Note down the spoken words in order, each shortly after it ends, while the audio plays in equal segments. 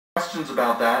questions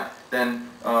about that, then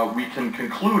we can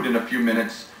conclude in a few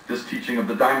minutes this teaching of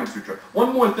the Diamond Sutra.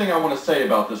 One more thing I want to say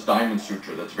about this Diamond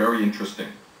Sutra that's very interesting.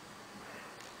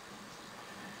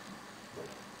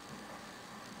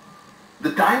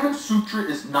 The Diamond Sutra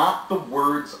is not the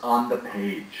words on the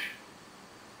page.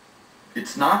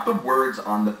 It's not the words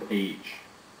on the page.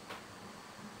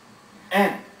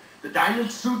 And the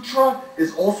Diamond Sutra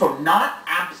is also not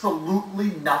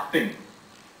absolutely nothing.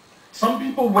 Some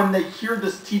people, when they hear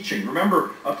this teaching,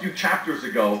 remember a few chapters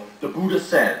ago, the Buddha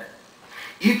said,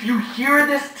 if you hear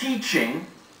this teaching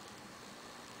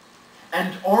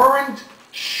and aren't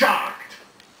shocked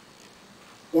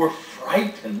or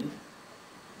frightened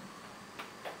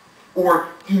or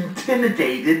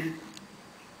intimidated,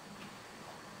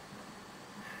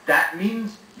 that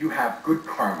means you have good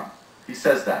karma. He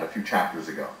says that a few chapters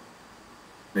ago.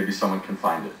 Maybe someone can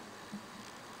find it.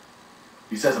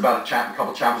 He says about a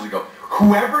couple chapters ago,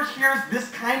 whoever hears this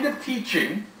kind of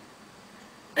teaching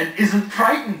and isn't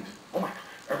frightened, oh my God,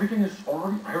 everything is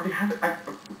already, I already have it.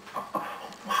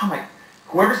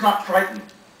 Whoever's not frightened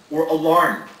or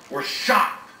alarmed or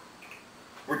shocked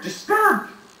or disturbed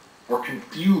or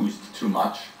confused too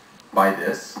much by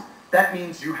this, that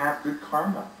means you have good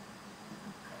karma.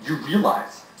 You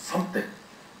realize something.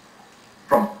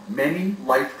 From many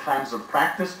lifetimes of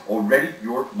practice, already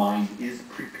your mind is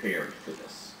prepared for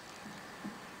this.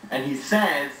 And he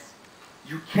says,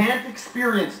 you can't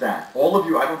experience that. All of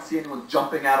you, I don't see anyone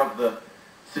jumping out of the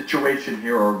situation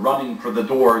here or running for the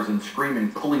doors and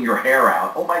screaming, pulling your hair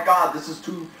out. Oh my God, this is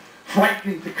too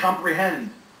frightening to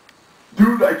comprehend.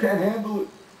 Dude, I can't handle it.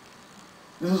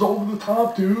 This is over the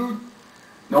top, dude.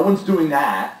 No one's doing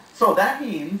that. So that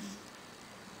means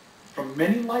from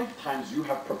many lifetimes you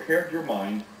have prepared your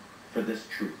mind for this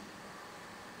truth.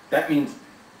 That means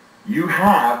you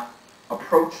have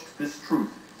approached this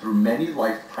truth through many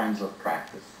lifetimes of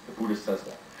practice. The Buddha says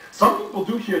that. Some people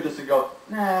do hear this and go,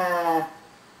 nah,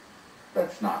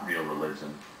 that's not real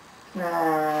religion.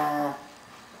 Nah,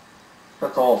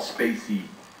 that's all spacey,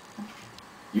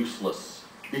 useless,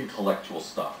 intellectual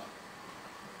stuff.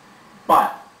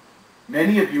 But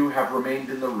many of you have remained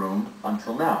in the room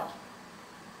until now.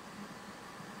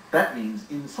 That means,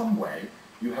 in some way,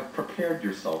 you have prepared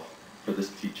yourself for this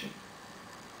teaching.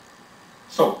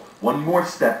 So, one more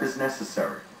step is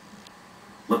necessary.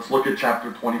 Let's look at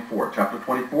chapter 24. Chapter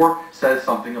 24 says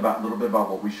something about a little bit about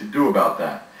what we should do about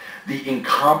that. The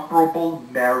incomparable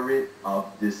merit of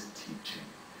this teaching.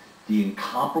 The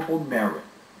incomparable merit.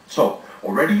 So,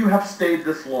 already you have stayed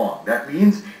this long. That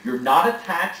means you're not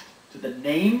attached to the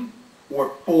name or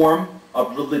form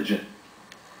of religion.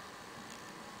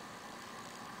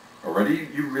 Already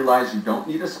you realize you don't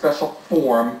need a special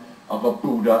form of a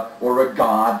Buddha or a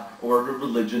God or a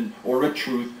religion or a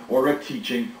truth or a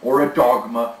teaching or a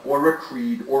dogma or a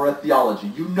creed or a theology.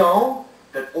 You know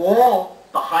that all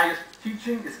the highest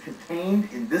teaching is contained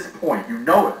in this point. You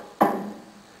know it.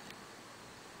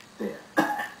 There.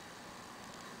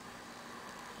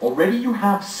 Already you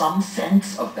have some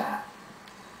sense of that.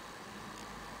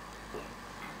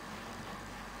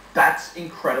 That's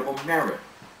incredible merit.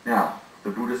 Now, the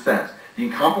Buddha says, the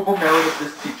incomparable merit of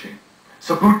this teaching,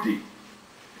 Subhuti,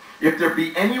 if there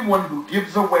be anyone who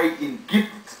gives away in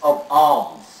gifts of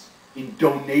alms, in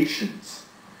donations,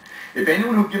 if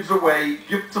anyone who gives away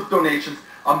gifts of donations,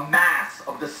 a mass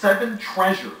of the 7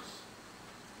 treasures,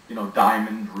 you know,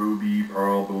 diamond, ruby,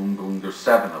 pearl, boom, boom, there's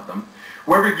 7 of them,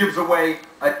 whoever gives away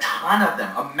a ton of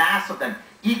them, a mass of them,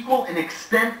 equal in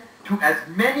extent to as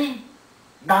many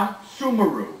Mount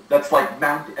Sumeru, that's like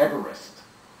Mount Everest.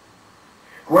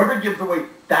 Whoever gives away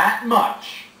that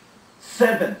much,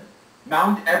 7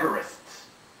 Mount Everests,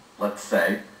 let's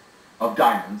say, of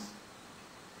diamonds,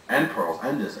 and pearls,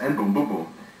 and this, and boom, boom,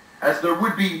 boom, as there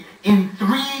would be in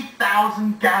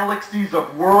 3,000 galaxies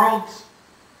of worlds,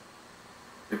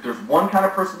 if there's one kind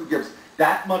of person who gives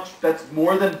that much, that's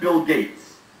more than Bill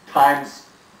Gates, times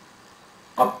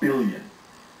 1 billion.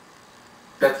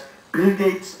 That's Bill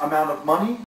Gates' amount of money